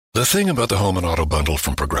The thing about the Home and Auto Bundle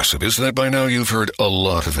from Progressive is that by now you've heard a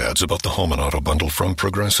lot of ads about the Home and Auto Bundle from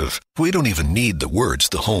Progressive. We don't even need the words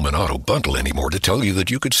the Home and Auto Bundle anymore to tell you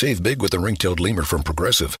that you could save big with the ring-tailed lemur from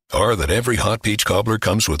Progressive, or that every hot peach cobbler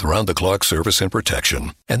comes with round-the-clock service and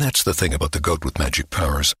protection. And that's the thing about the goat with magic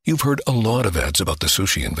powers. You've heard a lot of ads about the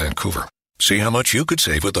sushi in Vancouver. See how much you could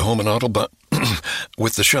save with the Home and Auto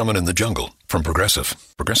with the Shaman in the Jungle from Progressive.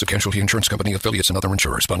 Progressive Casualty Insurance Company affiliates and other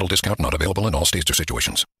insurers. Bundle discount not available in all states or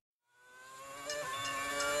situations.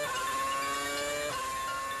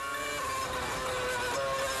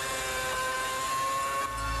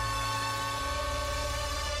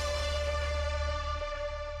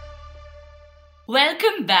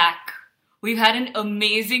 Welcome back. We've had an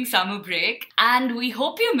amazing summer break and we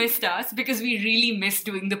hope you missed us because we really missed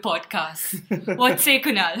doing the podcast. What say,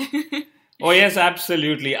 Kunal? Oh yes,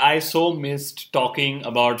 absolutely. I so missed talking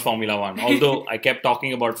about Formula One. Although I kept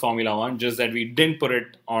talking about Formula One, just that we didn't put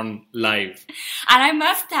it on live. And I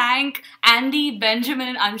must thank Andy, Benjamin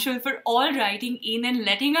and Anshul for all writing in and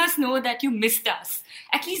letting us know that you missed us.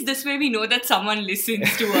 At least this way we know that someone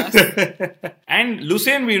listens to us. And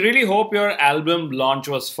Lucien, we really hope your album launch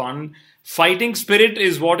was fun. Fighting Spirit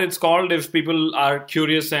is what it's called if people are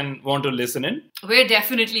curious and want to listen in. We're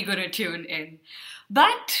definitely going to tune in.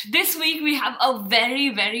 But this week we have a very,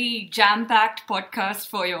 very jam-packed podcast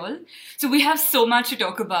for you all. So we have so much to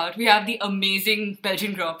talk about. We have the amazing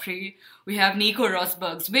Belgian Grand Prix. We have Nico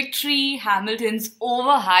Rosberg's victory, Hamilton's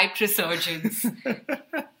overhyped resurgence.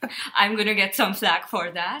 I'm going to get some flack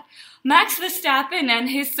for that. Max Verstappen and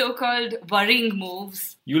his so-called worrying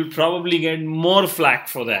moves. You'll probably get more flack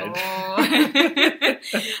for that.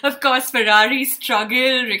 Oh. Of course, Ferrari's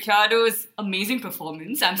struggle, Ricciardo's amazing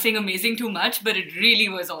performance. I'm saying amazing too much, but it really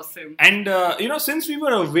was awesome. And, since we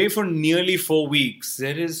were away for nearly 4 weeks,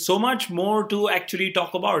 there is so much more to actually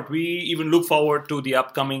talk about. We even look forward to the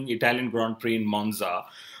upcoming Italian Grand Prix in Monza,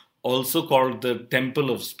 also called the Temple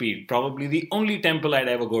of Speed. Probably the only temple I'd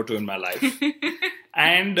ever go to in my life.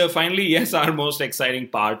 And finally, yes, our most exciting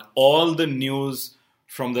part, all the news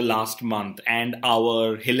from the last month and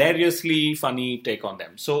our hilariously funny take on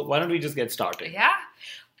them. So why don't we just get started? Yeah.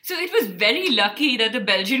 So it was very lucky that the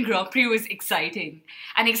Belgian Grand Prix was exciting.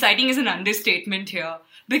 And exciting is an understatement here.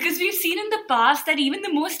 Because we've seen in the past that even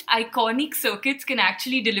the most iconic circuits can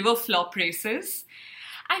actually deliver flop races.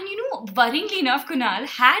 And worryingly enough, Kunal,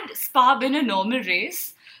 had Spa been a normal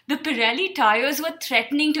race, the Pirelli tyres were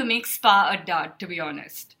threatening to make Spa a dud, to be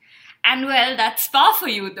honest. And well, that's Spa for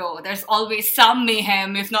you though. There's always some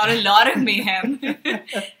mayhem, if not a lot of mayhem.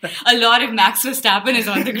 A lot of Max Verstappen is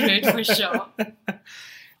on the grid for sure.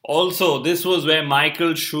 Also, this was where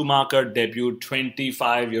Michael Schumacher debuted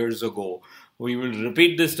 25 years ago. We will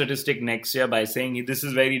repeat this statistic next year by saying this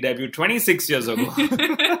is where he debuted 26 years ago.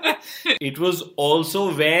 It was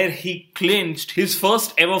also where he clinched his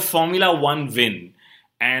first ever Formula One win.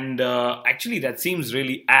 And actually, that seems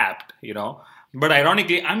really apt, But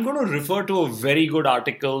ironically, I'm going to refer to a very good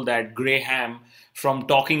article that Graham from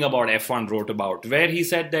Talking About F1 wrote about, where he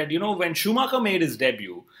said that, when Schumacher made his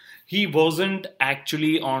debut, he wasn't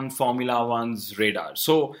actually on Formula One's radar.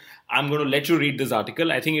 So I'm going to let you read this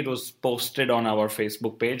article. I think it was posted on our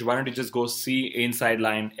Facebook page. Why don't you just go see Inside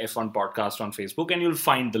Line F1 podcast on Facebook and you'll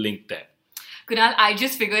find the link there. Kunal, I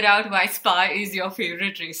just figured out why Spa is your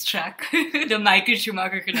favorite racetrack. The Michael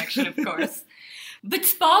Schumacher connection, of course. But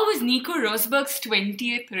Spa was Nico Rosberg's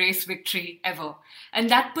 20th race victory ever. And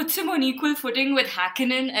that puts him on equal footing with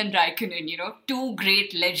Hakkinen and Raikkonen, two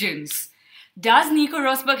great legends. Does Nico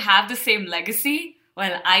Rosberg have the same legacy?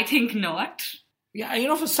 Well, I think not.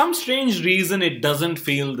 Yeah, for some strange reason, it doesn't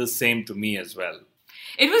feel the same to me as well.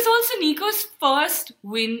 It was also Nico's first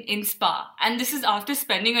win in Spa, and this is after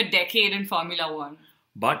spending a decade in Formula One.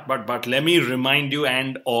 But let me remind you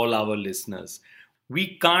and all our listeners,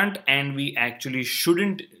 we can't and we actually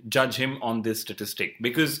shouldn't judge him on this statistic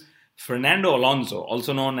because Fernando Alonso,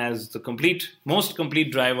 also known as the most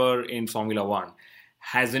complete driver in Formula One,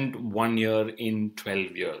 hasn't won here in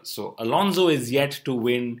 12 years. So Alonso is yet to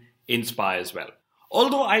win in Spa as well.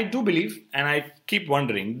 Although I do believe, and I keep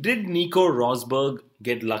wondering, did Nico Rosberg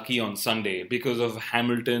get lucky on Sunday because of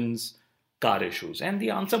Hamilton's car issues? And the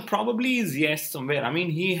answer probably is yes somewhere. I mean,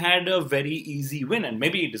 he had a very easy win and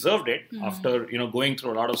maybe he deserved it after, going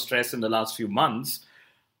through a lot of stress in the last few months.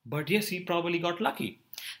 But yes, he probably got lucky.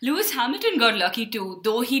 Lewis Hamilton got lucky too,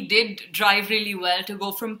 though he did drive really well to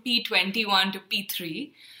go from P21 to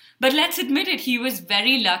P3. But let's admit it, he was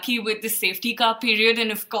very lucky with the safety car period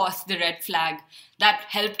and of course the red flag. That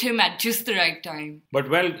helped him at just the right time. But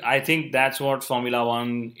well, I think that's what Formula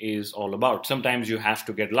One is all about. Sometimes you have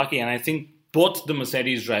to get lucky, and I think both the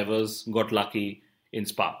Mercedes drivers got lucky in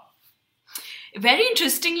Spa. Very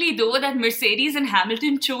interestingly, though, that Mercedes and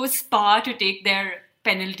Hamilton chose Spa to take their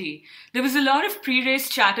penalty. There was a lot of pre-race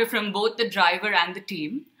chatter from both the driver and the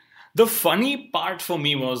team. The funny part for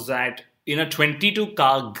me was that in a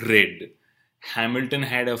 22-car grid, Hamilton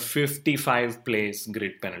had a 55-place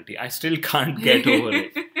grid penalty. I still can't get over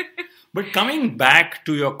it. But coming back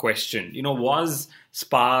to your question, was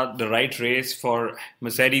Spa the right race for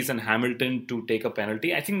Mercedes and Hamilton to take a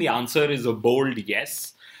penalty? I think the answer is a bold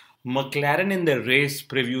yes. McLaren in their race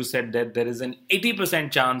preview said that there is an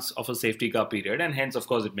 80% chance of a safety car period, and hence, of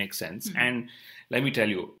course, it makes sense. Mm-hmm. And let me tell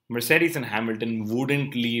you, Mercedes and Hamilton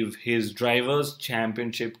wouldn't leave his driver's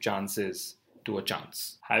championship chances to a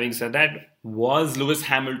chance. Having said that, was Lewis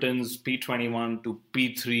Hamilton's P21 to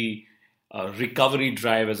P3 recovery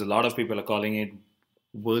drive, as a lot of people are calling it,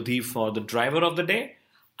 worthy for the driver of the day?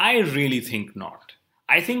 I really think not.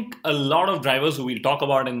 I think a lot of drivers who we'll talk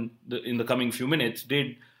about in the coming few minutes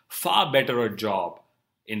did far better a job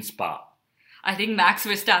in Spa. I think Max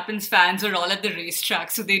Verstappen's fans are all at the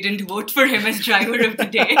racetrack, so they didn't vote for him as driver of the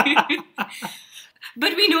day.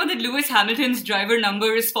 But we know that Lewis Hamilton's driver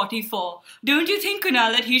number is 44. Don't you think,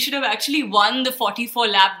 Kunal, that he should have actually won the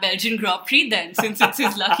 44-lap Belgian Grand Prix then, since it's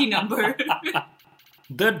his lucky number?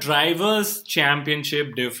 The drivers'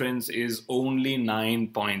 championship difference is only 9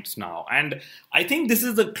 points now. And I think this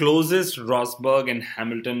is the closest Rosberg and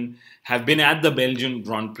Hamilton have been at the Belgian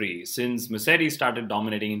Grand Prix since Mercedes started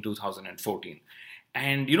dominating in 2014.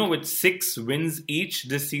 And, with 6 wins each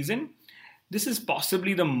this season, this is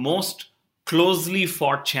possibly the most closely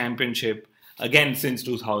fought championship again since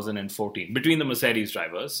 2014 between the Mercedes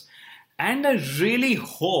drivers. And I really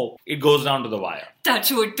hope it goes down to the wire.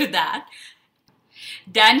 Touch wood to that.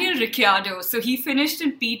 Daniel Ricciardo, so he finished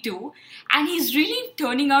in P2 and he's really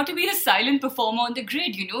turning out to be the silent performer on the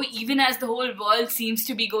grid, even as the whole world seems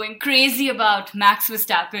to be going crazy about Max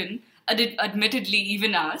Verstappen, admittedly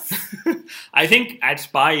even us. I think at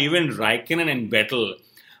Spa, even Raikkonen and Vettel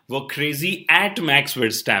were crazy at Max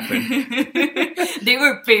Verstappen. They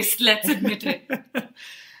were pissed, let's admit it.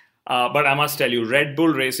 But I must tell you, Red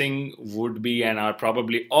Bull Racing would be and are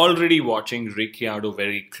probably already watching Ricciardo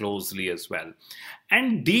very closely as well.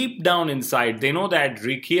 And deep down inside, they know that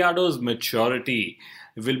Ricciardo's maturity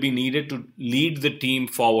will be needed to lead the team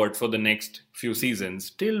forward for the next few seasons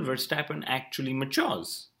till Verstappen actually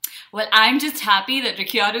matures. Well, I'm just happy that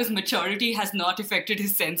Ricciardo's maturity has not affected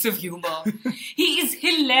his sense of humor. He is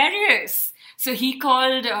hilarious. So he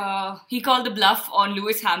called the bluff on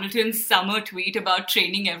Lewis Hamilton's summer tweet about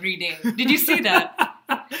training every day. Did you see that?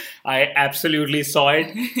 I absolutely saw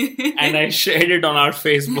it, and I shared it on our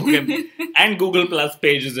Facebook and Google Plus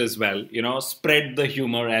pages as well. Spread the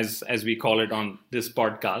humor as we call it on this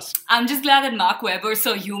podcast. I'm just glad that Mark Webber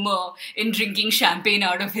saw humor in drinking champagne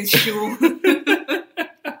out of his shoe.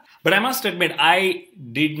 But I must admit, I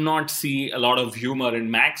did not see a lot of humor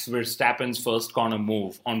in Max Verstappen's first corner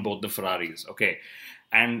move on both the Ferraris. Okay,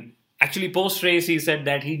 and actually post-race he said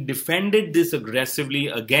that he defended this aggressively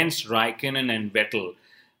against Raikkonen and Vettel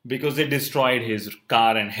because they destroyed his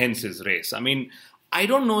car and hence his race. I mean, I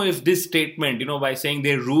don't know if this statement, by saying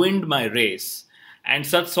they ruined my race and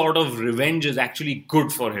such sort of revenge is actually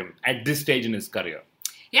good for him at this stage in his career.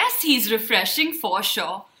 Yes, he's refreshing for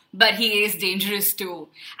sure. But he is dangerous too.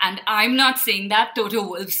 And I'm not saying that. Toto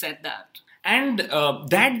Wolff said that. And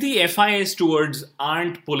that the FIA stewards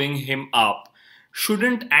aren't pulling him up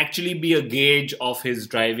shouldn't actually be a gauge of his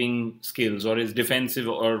driving skills or his defensive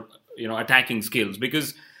or attacking skills.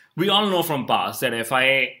 Because we all know from past that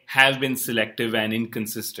FIA have been selective and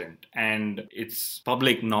inconsistent. And it's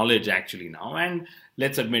public knowledge actually now. And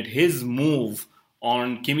let's admit, his move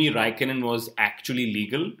on Kimi Raikkonen was actually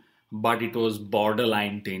legal, but it was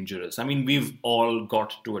borderline dangerous. I mean, we've all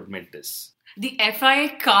got to admit this. The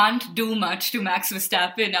FIA can't do much to Max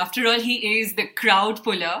Verstappen. After all, he is the crowd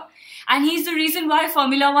puller. And he's the reason why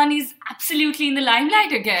Formula One is absolutely in the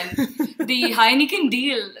limelight again. The Heineken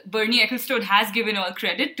deal, Bernie Ecclestone has given all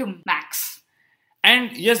credit to Max.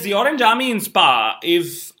 And yes, the Orange Army in Spa,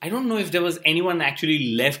 I don't know if there was anyone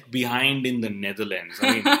actually left behind in the Netherlands.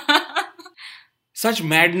 I mean, such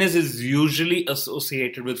madness is usually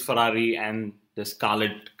associated with Ferrari and the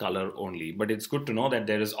scarlet color only. But it's good to know that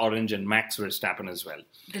there is orange and Max Verstappen as well.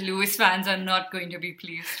 The Lewis fans are not going to be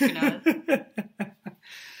pleased, Kunal.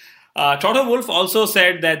 Toto Wolff also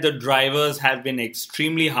said that the drivers have been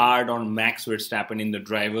extremely hard on Max Verstappen in the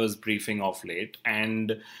drivers' briefing of late.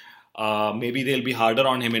 And maybe they'll be harder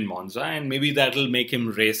on him in Monza. And maybe that'll make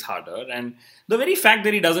him race harder. And the very fact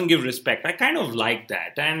that he doesn't give respect, I kind of like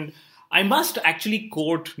that. And I must actually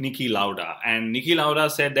quote Niki Lauda. And Niki Lauda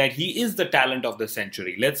said that he is the talent of the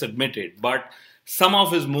century. Let's admit it. But some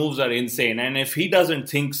of his moves are insane. And if he doesn't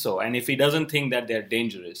think so, and if he doesn't think that they're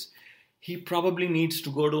dangerous, he probably needs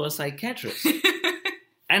to go to a psychiatrist.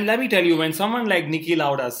 And let me tell you, when someone like Niki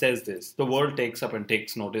Lauda says this, the world takes up and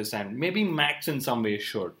takes notice, and maybe Max in some way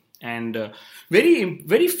should. And very,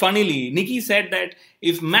 very funnily, Niki said that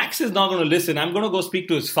if Max is not going to listen, I'm going to go speak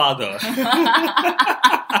to his father.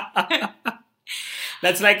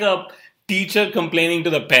 That's like a teacher complaining to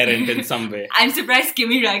the parent in some way. I'm surprised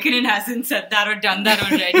Kimi Räikkönen hasn't said that or done that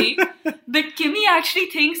already. But Kimi actually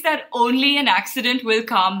thinks that only an accident will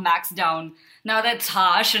calm Max down. Now that's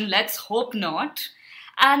harsh, and let's hope not.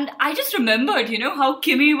 And I just remembered, how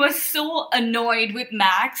Kimi was so annoyed with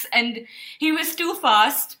Max, and he was too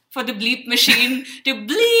fast for the bleep machine to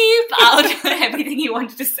bleep out everything he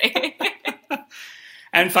wanted to say.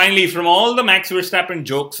 And finally, from all the Max Verstappen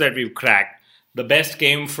jokes that we've cracked, the best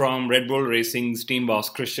came from Red Bull Racing's team boss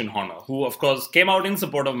Christian Horner, who of course came out in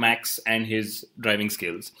support of Max and his driving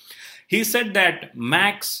skills. He said that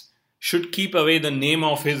Max should keep away the name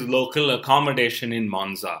of his local accommodation in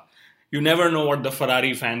Monza. You never know what the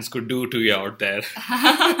Ferrari fans could do to you out there.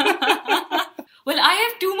 Well, I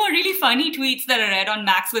have two more really funny tweets that I read on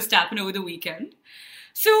Max Verstappen over the weekend.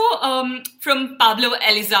 So, from Pablo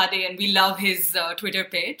Elizalde, and we love his Twitter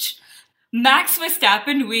page, Max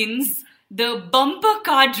Verstappen wins the Bumper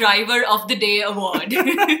Car Driver of the Day award.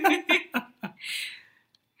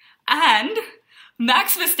 And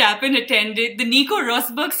Max Verstappen attended the Nico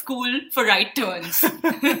Rosberg School for Right Turns.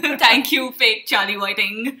 Thank you, fake Charlie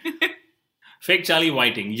Whiting. Fake Charlie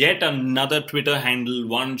Whiting, yet another Twitter handle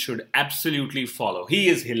one should absolutely follow. He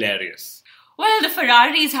is hilarious. Well, the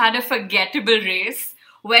Ferraris had a forgettable race.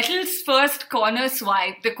 Vettel's first corner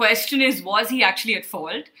swipe, the question is, was he actually at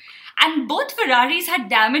fault? And both Ferraris had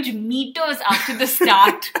damaged meters after the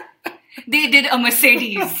start. They did a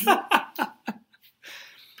Mercedes.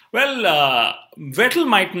 Well, Vettel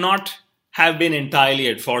might not have been entirely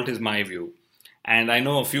at fault, is my view. And I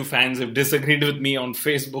know a few fans have disagreed with me on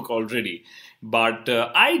Facebook already. But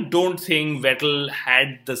I don't think Vettel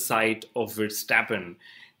had the sight of Verstappen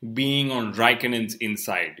being on Raikkonen's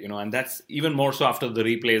inside, and that's even more so after the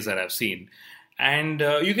replays that I've seen. And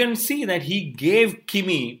you can see that he gave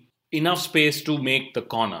Kimi enough space to make the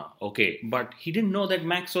corner, okay, but he didn't know that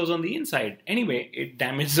Max was on the inside. Anyway, it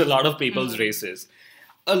damaged a lot of people's races.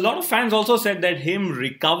 A lot of fans also said that him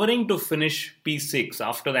recovering to finish P6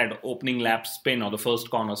 after that opening lap spin or the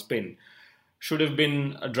first corner spin should have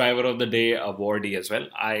been a Driver of the Day awardee as well.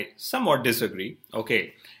 I somewhat disagree.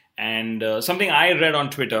 Okay. And something I read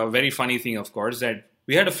on Twitter, very funny thing, of course, that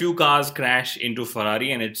we had a few cars crash into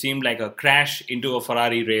Ferrari and it seemed like a crash into a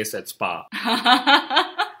Ferrari race at Spa.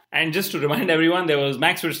 And just to remind everyone, there was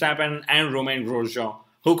Max Verstappen and Romain Grosjean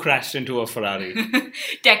who crashed into a Ferrari.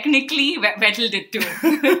 Technically, Vettel did too.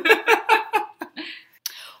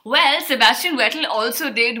 Well, Sebastian Vettel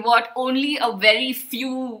also did what only a very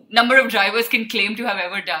few number of drivers can claim to have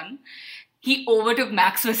ever done. He overtook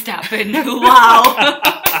Max Verstappen. Wow.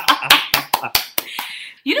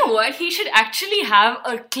 You know what? He should actually have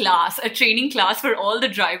a training class for all the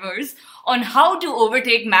drivers on how to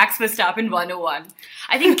overtake Max Verstappen 101.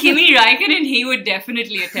 I think Kimi Räikkönen, he would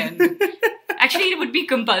definitely attend. Actually, it would be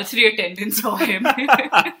compulsory attendance for him.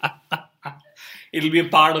 It'll be a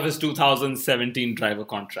part of his 2017 driver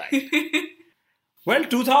contract. Well,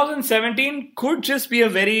 2017 could just be a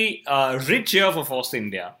very rich year for Force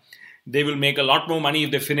India. They will make a lot more money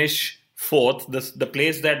if they finish fourth, the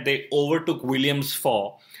place that they overtook Williams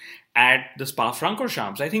for at the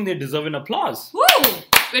Spa-Francorchamps. I think they deserve an applause. Woo!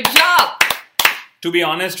 Good job! To be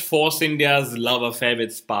honest, Force India's love affair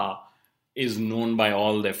with Spa is known by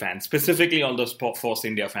all their fans, specifically all the Force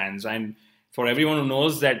India fans. And for everyone who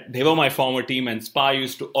knows that they were my former team and Spa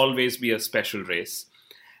used to always be a special race.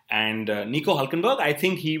 And Nico Hülkenberg, I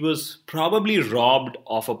think he was probably robbed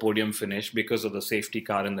of a podium finish because of the safety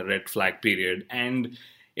car in the red flag period. And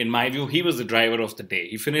in my view, he was the driver of the day.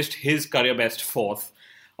 He finished his career best fourth.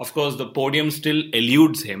 Of course, the podium still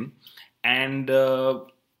eludes him. And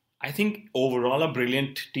I think overall a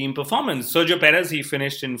brilliant team performance. Sergio Perez, he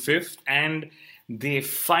finished in fifth. And they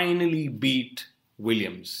finally beat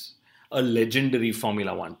Williams, a legendary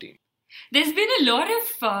Formula One team. There's been a lot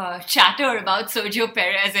of chatter about Sergio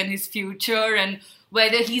Perez and his future and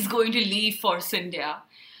whether he's going to leave Force India.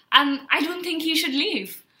 And I don't think he should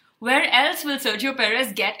leave. Where else will Sergio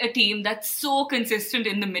Perez get a team that's so consistent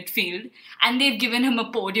in the midfield? And they've given him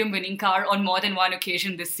a podium-winning car on more than one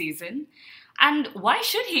occasion this season. And why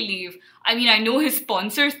should he leave? I mean, I know his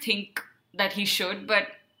sponsors think that he should, but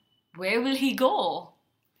where will he go?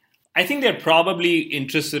 I think they're probably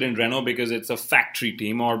interested in Renault because it's a factory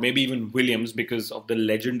team, or maybe even Williams because of the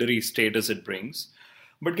legendary status it brings.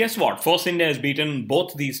 But guess what? Force India has beaten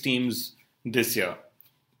both these teams this year.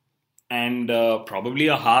 And probably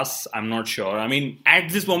a Haas, I'm not sure. I mean, at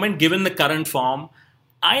this moment, given the current form,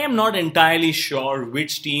 I am not entirely sure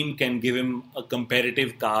which team can give him a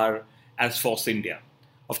competitive car as Force India.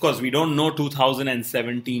 Of course, we don't know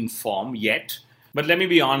 2017 form yet. But let me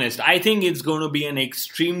be honest, I think it's going to be an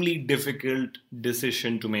extremely difficult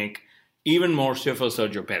decision to make, even more so for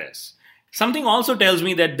Sergio Perez. Something also tells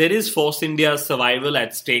me that there is Force India's survival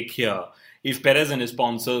at stake here if Perez and his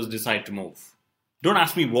sponsors decide to move. Don't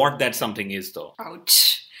ask me what that something is though.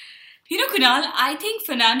 Ouch. You know, Kunal, I think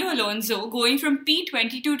Fernando Alonso going from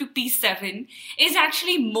P22 to P7 is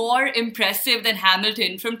actually more impressive than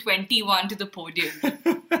Hamilton from 21 to the podium.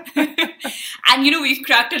 And, you know, we've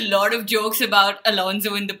cracked a lot of jokes about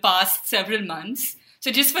Alonso in the past several months.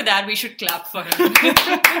 So just for that, we should clap for him.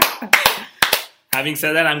 Having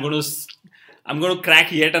said that, I'm going to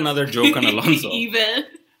crack yet another joke on Alonso. Evil.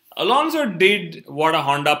 Alonso did what a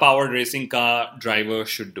Honda-powered racing car driver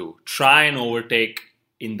should do. Try and overtake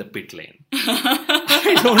in the pit lane.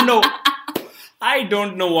 I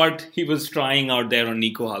don't know what he was trying out there on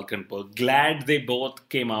Nico Hülkenberg. Glad they both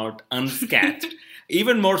came out unscathed.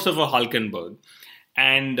 Even more so for Hülkenberg.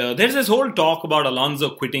 And there's this whole talk about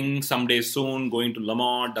Alonso quitting someday soon, going to Le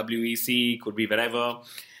Mans, WEC, could be wherever.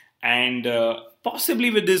 And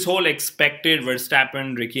possibly with this whole expected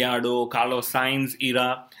Verstappen, Ricciardo, Carlos Sainz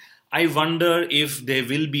era, I wonder if there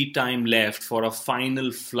will be time left for a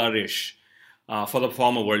final flourish for the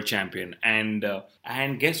former world champion. And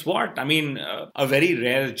guess what? I mean, a very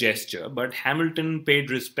rare gesture, but Hamilton paid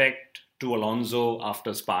respect to Alonso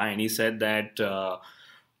after Spa, and he said that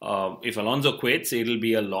if Alonso quits, it'll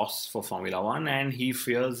be a loss for Formula One, and he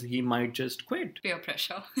fears he might just quit. Peer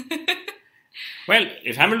pressure. Well,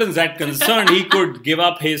 if Hamilton's that concerned, he could give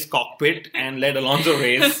up his cockpit and let Alonso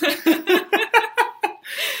race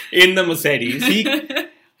in the Mercedes.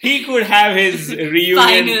 He could have his reunion.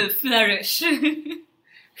 Final flourish.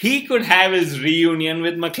 He could have his reunion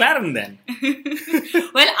with McLaren then.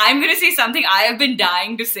 Well, I'm going to say something I have been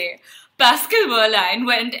dying to say. Pascal Wehrlein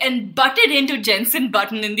went and butted into Jenson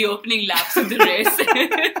Button in the opening laps of the race.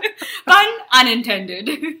 Pun unintended.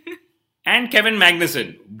 And Kevin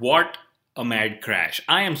Magnussen, what a mad crash.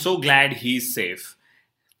 I am so glad he's safe.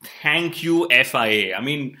 Thank you, FIA. I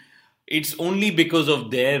mean, it's only because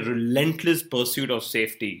of their relentless pursuit of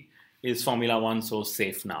safety is Formula One so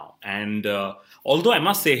safe now. And although I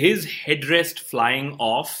must say his headrest flying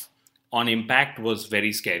off on impact was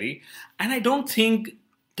very scary. And I don't think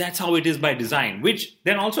that's how it is by design, which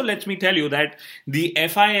then also lets me tell you that the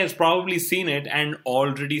FIA has probably seen it and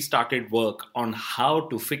already started work on how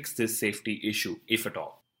to fix this safety issue, if at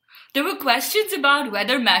all. There were questions about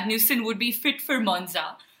whether Magnussen would be fit for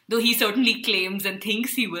Monza, though he certainly claims and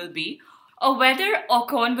thinks he will be, or whether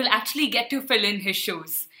Ocon will actually get to fill in his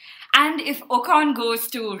shoes. And if Ocon goes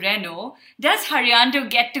to Renault, does Haryanto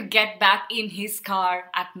get back in his car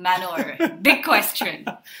at Manor? Big question.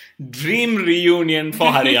 Dream reunion for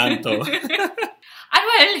Haryanto. And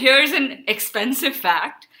well, here's an expensive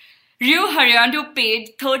fact. Rio Haryanto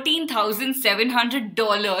paid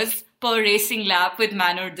 $13,700 per racing lap with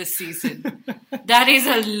Manor this season. That is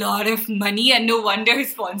a lot of money, and no wonder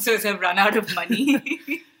his sponsors have run out of money.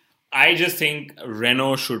 I just think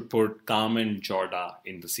Renault should put Carmen Jorda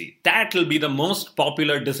in the seat. That will be the most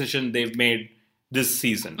popular decision they've made this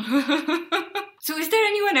season. So is there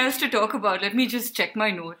anyone else to talk about? Let me just check my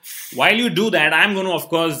notes. While you do that, I'm going to, of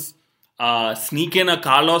course, sneak in a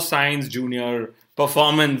Carlos Sainz Jr.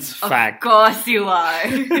 performance fact. Of course you are.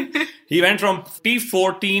 He went from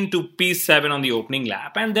P14 to P7 on the opening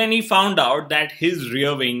lap, and then he found out that his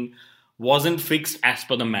rear wing wasn't fixed as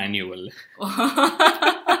per the manual.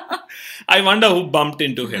 I wonder who bumped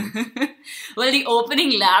into him. Well, the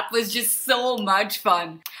opening lap was just so much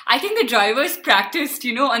fun. I think the drivers practiced,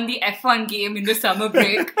 on the F1 game in the summer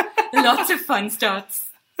break. Lots of fun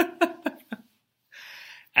starts.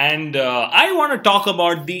 And I want to talk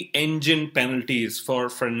about the engine penalties for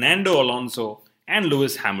Fernando Alonso and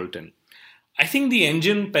Lewis Hamilton. I think the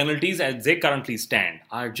engine penalties as they currently stand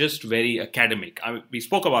are just very academic. We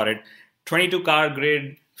spoke about it. 22 car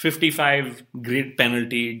grid, 55 grid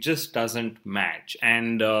penalty just doesn't match.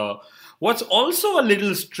 And what's also a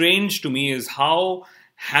little strange to me is how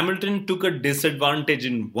Hamilton took a disadvantage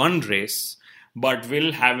in one race, but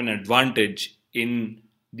will have an advantage in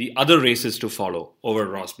the other races to follow over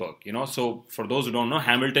Rosberg. So for those who don't know,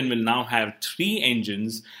 Hamilton will now have 3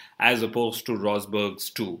 engines as opposed to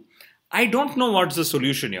Rosberg's 2. I don't know what's the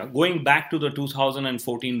solution here. Going back to the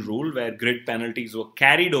 2014 rule where grid penalties were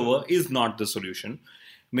carried over is not the solution.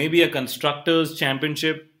 Maybe a Constructors'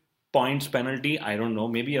 Championship points penalty, I don't know.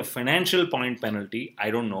 Maybe a financial point penalty,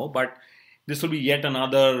 I don't know. But this will be yet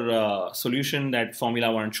another solution that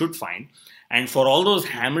Formula One should find. And for all those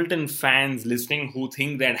Hamilton fans listening who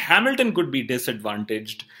think that Hamilton could be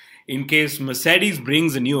disadvantaged in case Mercedes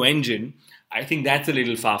brings a new engine, I think that's a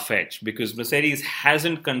little far-fetched because Mercedes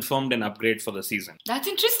hasn't confirmed an upgrade for the season. That's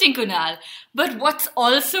interesting, Kunal. But what's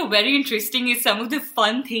also very interesting is some of the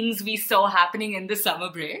fun things we saw happening in the summer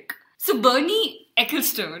break. So Bernie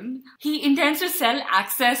Ecclestone, he intends to sell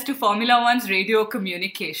access to Formula One's radio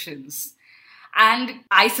communications. And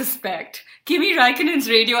I suspect Kimi Raikkonen's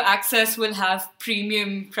radio access will have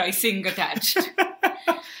premium pricing attached.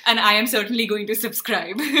 And I am certainly going to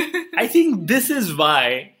subscribe. I think this is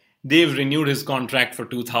why they've renewed his contract for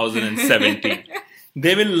 2017.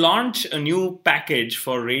 They will launch a new package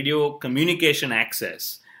for radio communication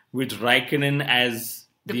access with Raikkonen as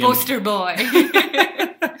the poster boy.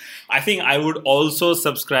 I think I would also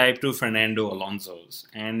subscribe to Fernando Alonso's.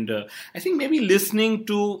 And I think maybe listening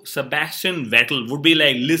to Sebastian Vettel would be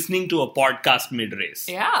like listening to a podcast mid-race.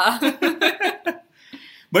 Yeah.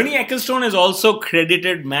 Bernie Ecclestone has also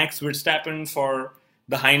credited Max Verstappen for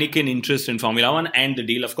the Heineken interest in Formula One and the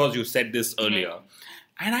deal. Of course, you said this earlier.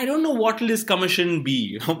 And I don't know what will his commission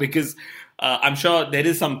be, because I'm sure there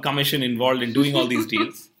is some commission involved in doing all these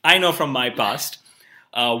deals. I know from my past.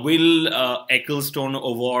 Will Ecclestone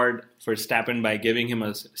award Verstappen by giving him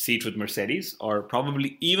a seat with Mercedes, or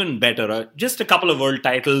probably even better, just a couple of world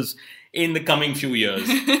titles in the coming few years?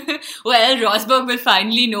 Well, Rosberg will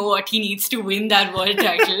finally know what he needs to win that world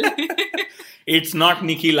title. It's not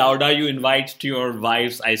Niki Lauda you invite to your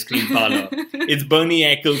wife's ice cream parlor. It's Bernie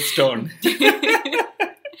Ecclestone.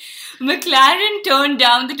 McLaren turned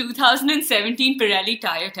down the 2017 Pirelli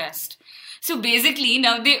tyre test. So basically,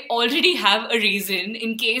 now they already have a reason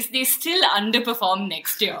in case they still underperform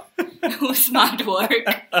next year. Smart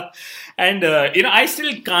work. And, I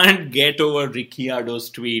still can't get over Ricciardo's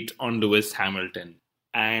tweet on Lewis Hamilton.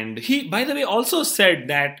 And he, by the way, also said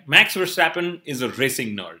that Max Verstappen is a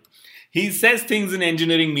racing nerd. He says things in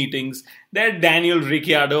engineering meetings that Daniel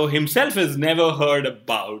Ricciardo himself has never heard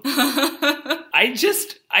about. I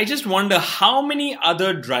just wonder how many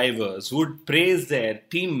other drivers would praise their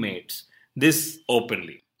teammates this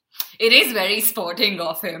openly. It is very sporting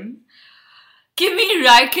of him. Kimi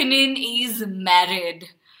Raikkonen is married.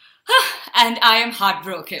 And I am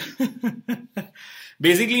heartbroken.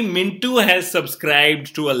 Basically, Mintu has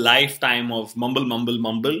subscribed to a lifetime of mumble, mumble,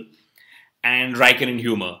 mumble and Raikkonen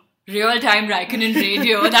humor. Real-time Raikkonen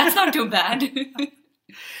radio. That's not too bad.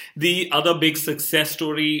 The other big success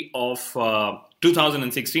story of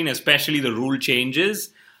 2016, especially the rule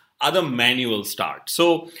changes, are the manual starts.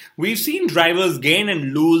 So we've seen drivers gain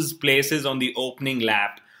and lose places on the opening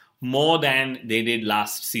lap more than they did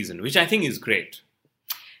last season, which I think is great.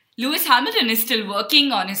 Lewis Hamilton is still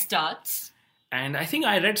working on his starts. And I think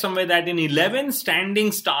I read somewhere that in 11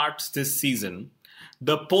 standing starts this season,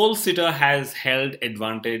 the pole sitter has held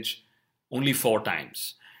advantage only 4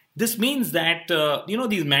 times. This means that,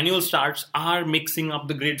 these manual starts are mixing up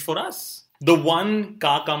the grid for us. The one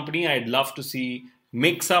car company I'd love to see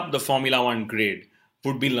mix up the Formula One grid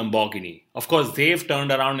would be Lamborghini. Of course, they've turned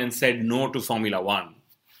around and said no to Formula One.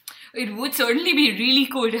 It would certainly be really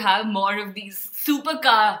cool to have more of these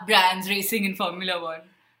supercar brands racing in Formula One.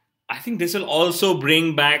 I think this will also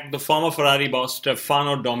bring back the former Ferrari boss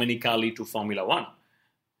Stefano Domenicali to Formula One.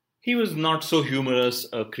 He was not so humorous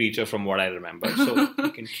a creature from what I remember, so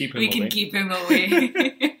we can keep him away. We can keep him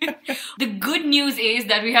away. The good news is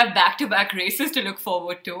that we have back-to-back races to look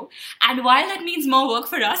forward to. And while that means more work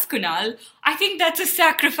for us, Kunal, I think that's a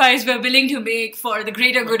sacrifice we're willing to make for the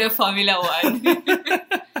greater good of Formula One.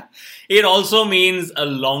 It also means a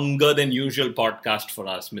longer than usual podcast for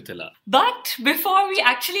us, Mithila. But before we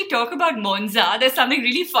actually talk about Monza, there's something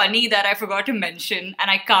really funny that I forgot to mention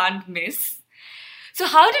and I can't miss. So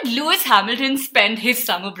how did Lewis Hamilton spend his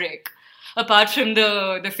summer break? Apart from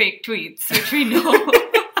the fake tweets, which we know.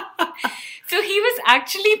 So he was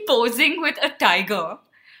actually posing with a tiger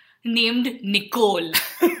named Nicole.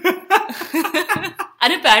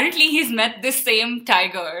 And apparently he's met this same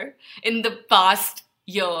tiger in the past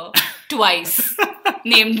year twice,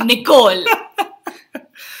 named Nicole.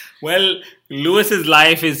 Well, Lewis's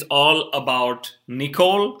life is all about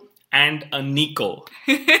Nicole and a Nico.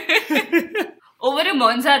 Over to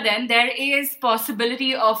Monza then, there is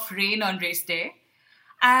possibility of rain on race day.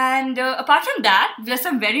 And apart from that, there's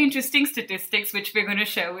some very interesting statistics which we're going to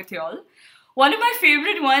share with y'all. One of my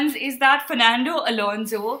favorite ones is that Fernando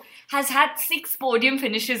Alonso has had 6 podium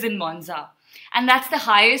finishes in Monza. And that's the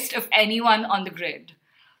highest of anyone on the grid.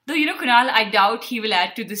 Though, Kunal, I doubt he will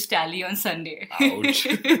add to this tally on Sunday. Ouch.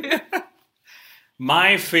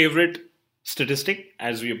 My favorite statistic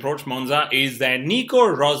as we approach Monza is that Nico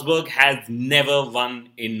Rosberg has never won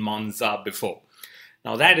in Monza before.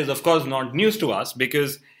 Now, that is, of course, not news to us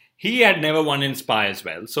because he had never won in Spa as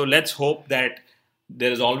well. So let's hope that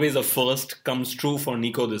there is always a first comes true for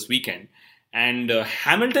Nico this weekend. And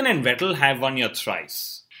Hamilton and Vettel have won here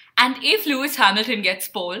thrice. And if Lewis Hamilton gets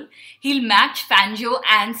pole, he'll match Fangio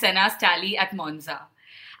and Senna's tally at Monza.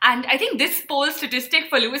 And I think this pole statistic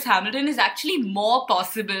for Lewis Hamilton is actually more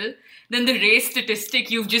possible than the race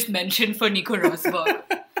statistic you've just mentioned for Nico Rosberg.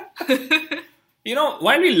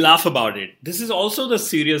 While we laugh about it, this is also the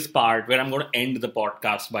serious part where I'm going to end the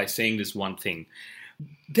podcast by saying this one thing.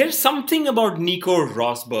 There's something about Nico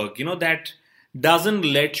Rosberg, that doesn't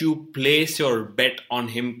let you place your bet on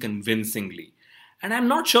him convincingly. And I'm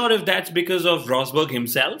not sure if that's because of Rosberg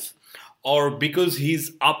himself or because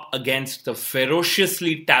he's up against the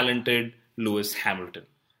ferociously talented Lewis Hamilton.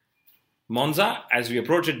 Monza, as we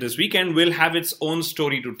approach it this weekend, will have its own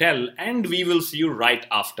story to tell, and we will see you right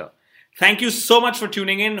after. Thank you so much for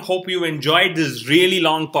tuning in. Hope you enjoyed this really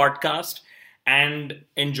long podcast and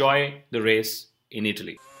enjoy the race in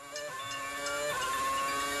Italy.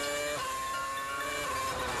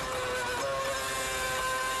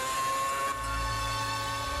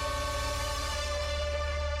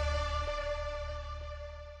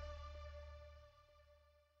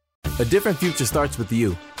 A different future starts with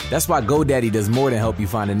you. That's why GoDaddy does more than help you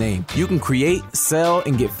find a name. You can create, sell,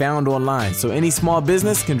 and get found online so any small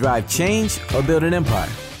business can drive change or build an empire.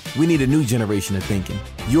 We need a new generation of thinking.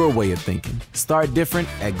 Your way of thinking. Start different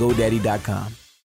at GoDaddy.com.